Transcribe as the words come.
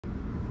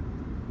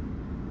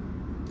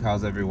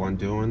How's everyone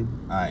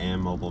doing? I am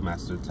Mobile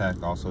Master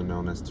Tech, also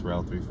known as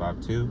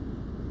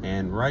Terrell352,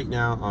 and right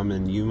now I'm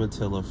in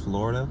Umatilla,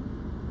 Florida.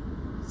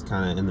 It's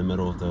kind of in the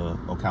middle of the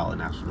Umatilla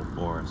National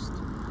Forest.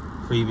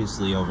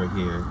 Previously over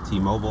here,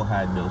 T-Mobile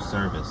had no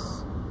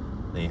service.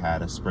 They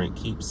had a Sprint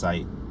Keep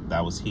site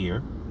that was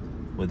here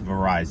with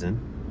Verizon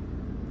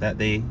that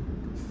they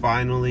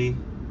finally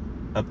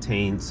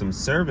obtained some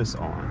service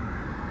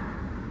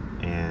on,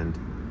 and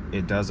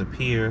it does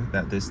appear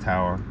that this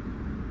tower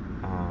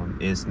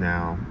is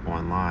now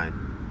online,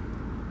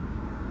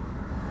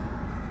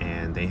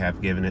 and they have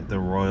given it the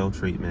royal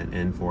treatment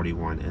in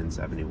 41 and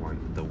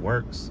 71 the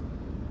works.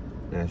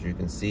 As you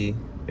can see,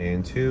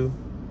 band 2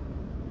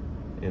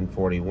 in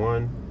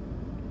 41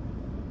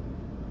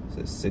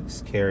 says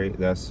 6 carry.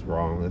 That's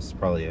wrong. That's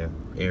probably an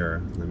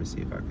error. Let me see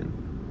if I can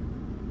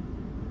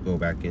go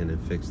back in and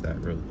fix that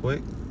real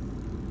quick.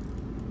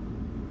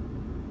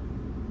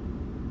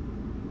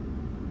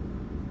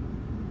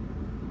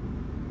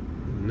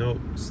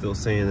 Nope, still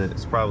saying that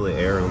it's probably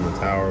error on the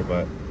tower,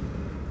 but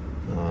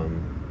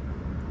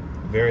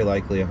very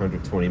likely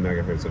 120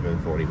 megahertz of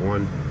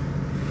N41.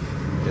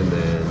 And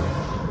then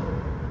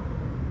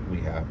we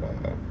have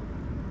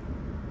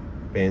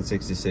band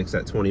 66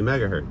 at 20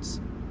 megahertz.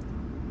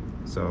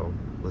 So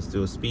let's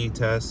do a speed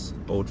test.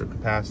 Ultra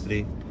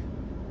capacity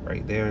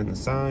right there in the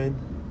sign.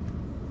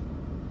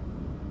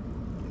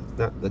 It's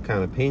not the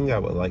kind of ping I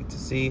would like to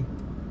see.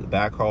 The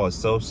backhaul is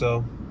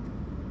so-so.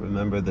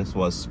 Remember, this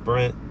was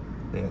Sprint.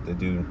 They had to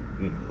do,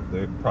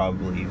 they're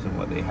probably using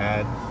what they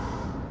had.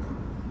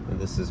 And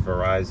this is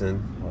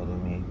Verizon. Well, let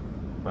me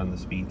run the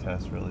speed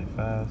test really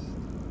fast.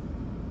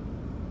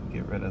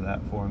 Get rid of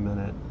that for a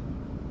minute.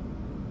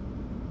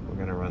 We're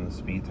gonna run the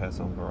speed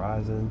test on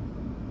Verizon,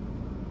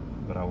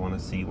 but I wanna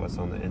see what's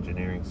on the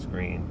engineering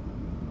screen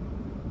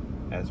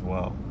as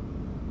well.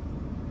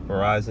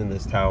 Verizon,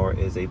 this tower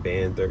is a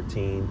band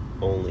 13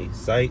 only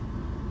site.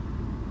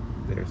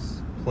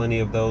 There's plenty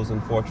of those,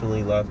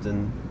 unfortunately, left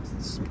in,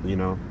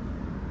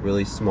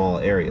 really small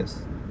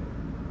areas.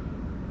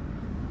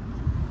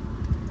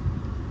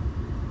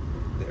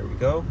 There we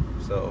go.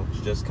 So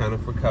it's just kind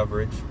of for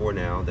coverage for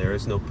now. There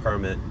is no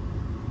permit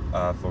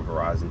for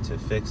Verizon to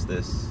fix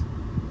this,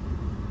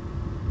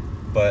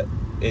 but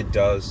it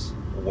does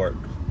work.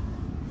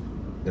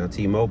 Now,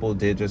 T-Mobile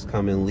did just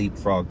come and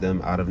leapfrog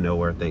them out of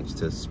nowhere thanks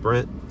to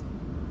Sprint,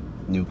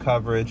 new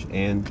coverage,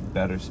 and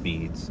better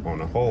speeds on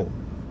a whole.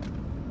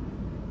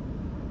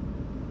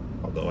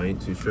 Although I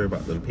ain't too sure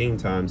about them ping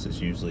times,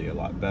 it's usually a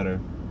lot better.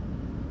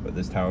 But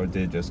this tower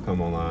did just come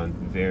online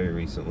very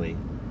recently.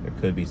 There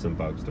could be some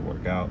bugs to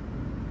work out.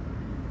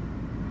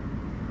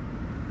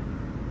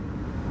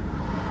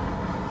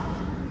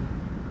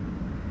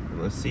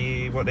 And let's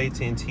see what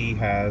AT&T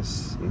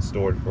has in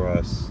store for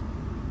us.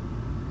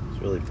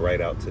 It's really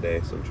bright out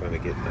today, so I'm trying to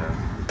get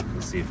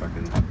let's see if I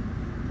can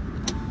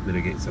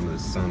mitigate some of the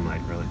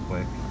sunlight really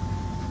quick.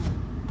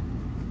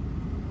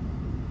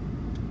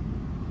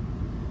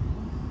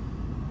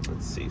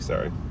 Let's see,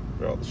 sorry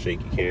for all the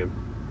shaky cam.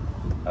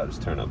 I'll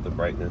just turn up the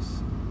brightness.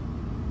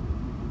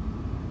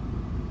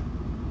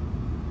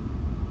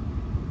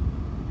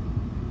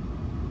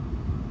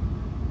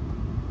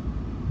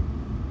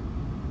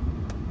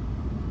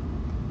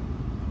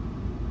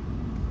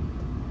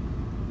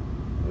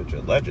 Which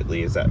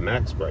allegedly is at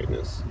max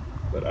brightness,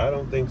 but I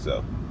don't think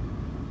so.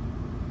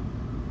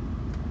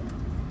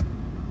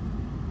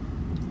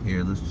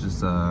 Here, let's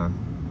just gonna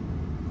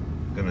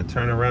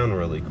turn around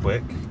really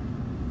quick.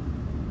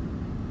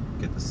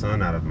 Get the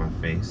sun out of my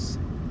face.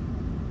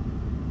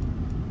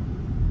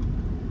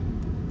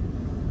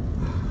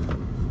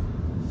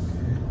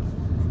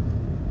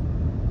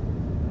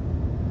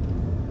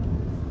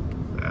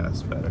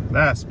 That's better.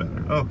 That's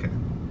better. Okay.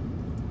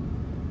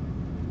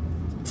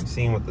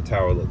 Seeing what the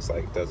tower looks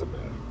like doesn't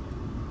matter.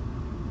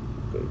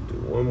 Go do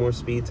one more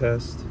speed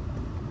test.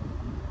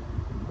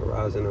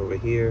 Verizon over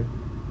here.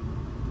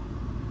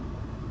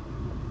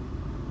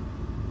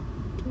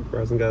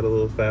 Verizon got a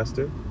little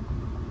faster.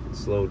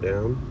 Slowed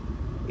down.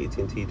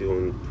 AT&T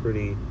doing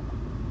pretty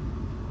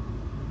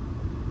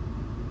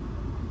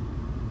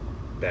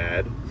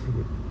bad.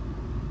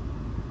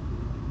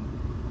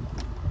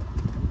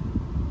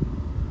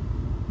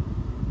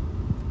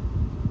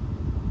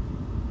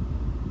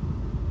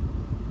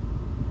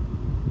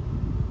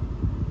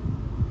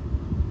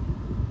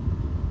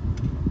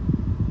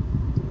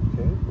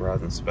 Okay,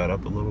 Verizon sped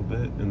up a little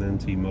bit, and then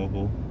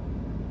T-Mobile.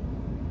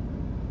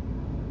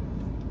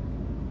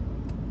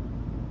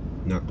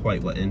 Not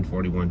quite what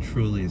N41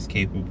 truly is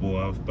capable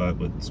of, but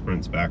with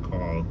Sprint's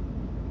backhaul,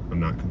 I'm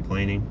not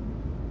complaining.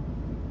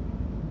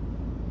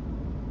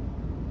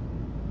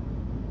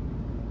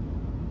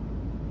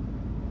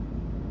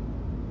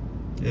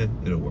 Yeah,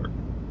 it'll work.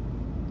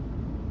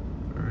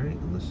 All right,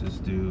 let's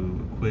just do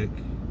a quick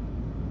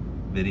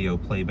video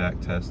playback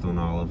test on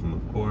all of them,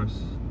 of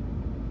course.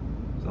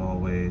 As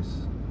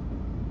always,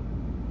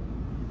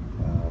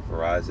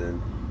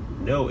 Verizon,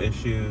 no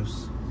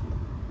issues.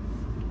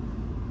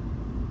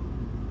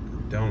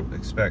 Don't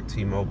expect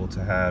T-Mobile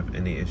to have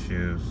any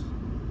issues.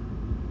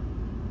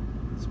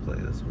 It's play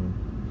this one.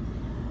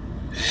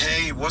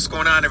 Hey, what's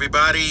going on,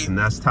 everybody? And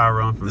that's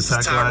Tyrone from Tech Life. This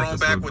is Tyrone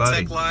back with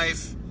Tech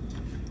Life.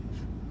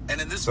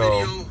 And in this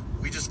video,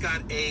 we just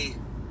got a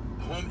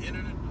home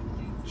internet.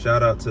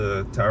 Shout out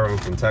to Tyrone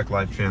from Tech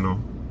Life channel.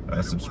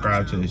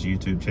 Subscribe to his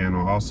YouTube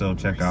channel. Also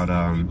check out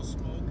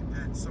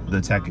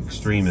the Tech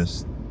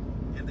Extremist.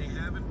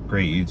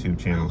 Great YouTube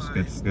channels.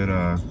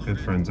 Good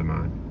friends of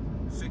mine.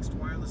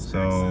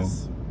 So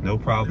no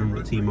problem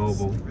with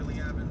T-Mobile.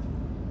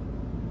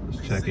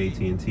 Let's check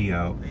AT&T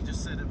out.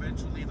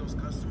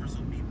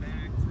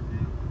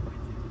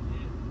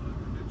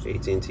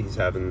 AT&T's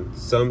having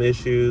some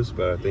issues,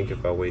 but I think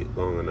if I wait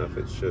long enough,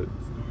 it should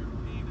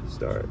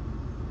start.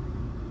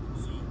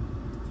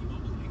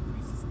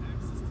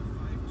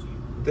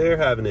 They're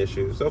having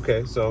issues.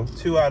 Okay, so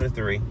 2 out of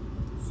 3.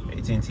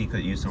 AT&T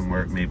could use some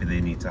work. Maybe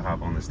they need to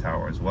hop on this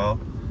tower as well.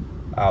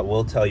 I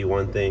will tell you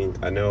one thing.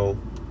 I know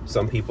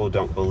some people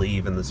don't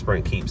believe in the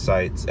Sprint Keep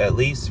sites. At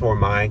least for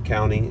my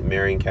county,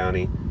 Marion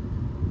County,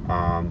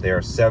 there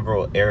are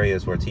several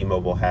areas where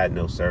T-Mobile had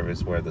no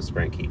service where the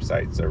Sprint Keep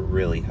sites are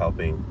really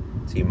helping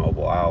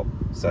T-Mobile out,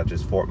 such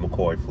as Fort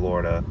McCoy,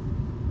 Florida,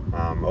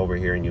 over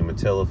here in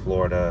Umatilla,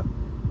 Florida,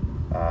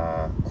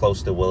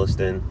 close to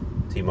Williston.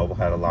 T-Mobile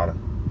had a lot of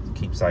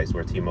Keep sites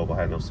where T-Mobile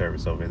had no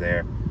service over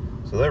there.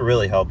 So they're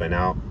really helping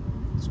out.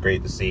 It's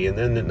great to see. And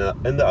then in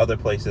the other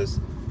places,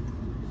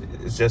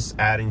 it's just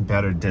adding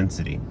better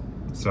density.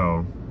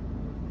 So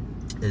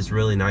it's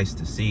really nice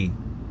to see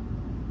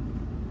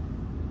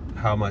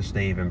how much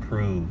they've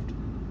improved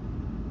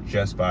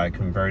just by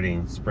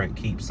converting Sprint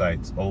Keep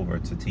sites over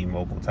to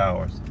T-Mobile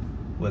towers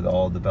with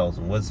all the bells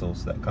and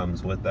whistles that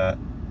comes with that.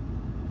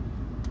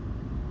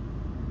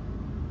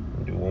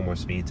 We'll do one more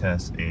speed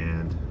test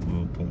and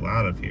we'll pull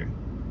out of here.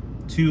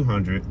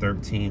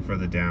 213 for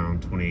the down,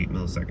 28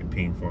 millisecond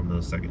ping, 4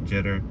 millisecond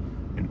jitter,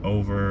 and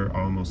over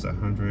almost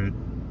 100.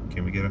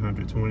 Can we get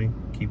 120?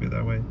 Keep it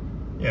that way?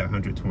 Yeah,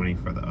 120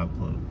 for the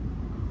upload.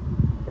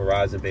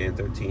 Verizon band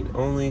 13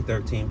 only,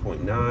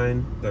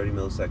 13.9, 30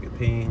 millisecond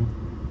ping,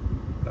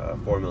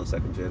 4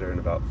 millisecond jitter, and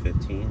about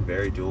 15.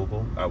 Very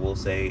doable. I will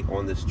say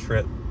on this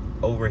trip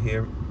over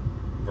here,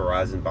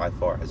 Verizon by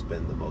far has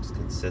been the most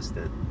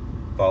consistent,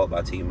 followed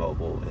by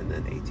T-Mobile, and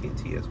then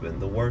AT&T has been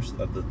the worst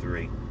of the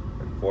 3,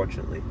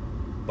 unfortunately.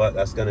 But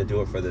that's going to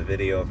do it for the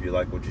video. If you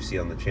like what you see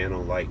on the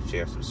channel, like,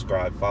 share,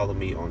 subscribe. Follow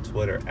me on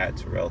Twitter at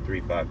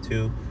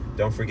Terrell352.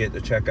 Don't forget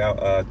to check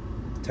out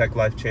Tech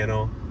Life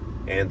channel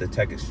and the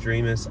Tech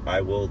Extremists.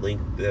 I will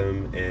link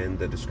them in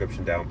the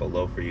description down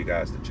below for you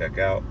guys to check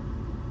out.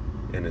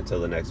 And until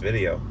the next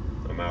video,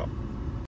 I'm out.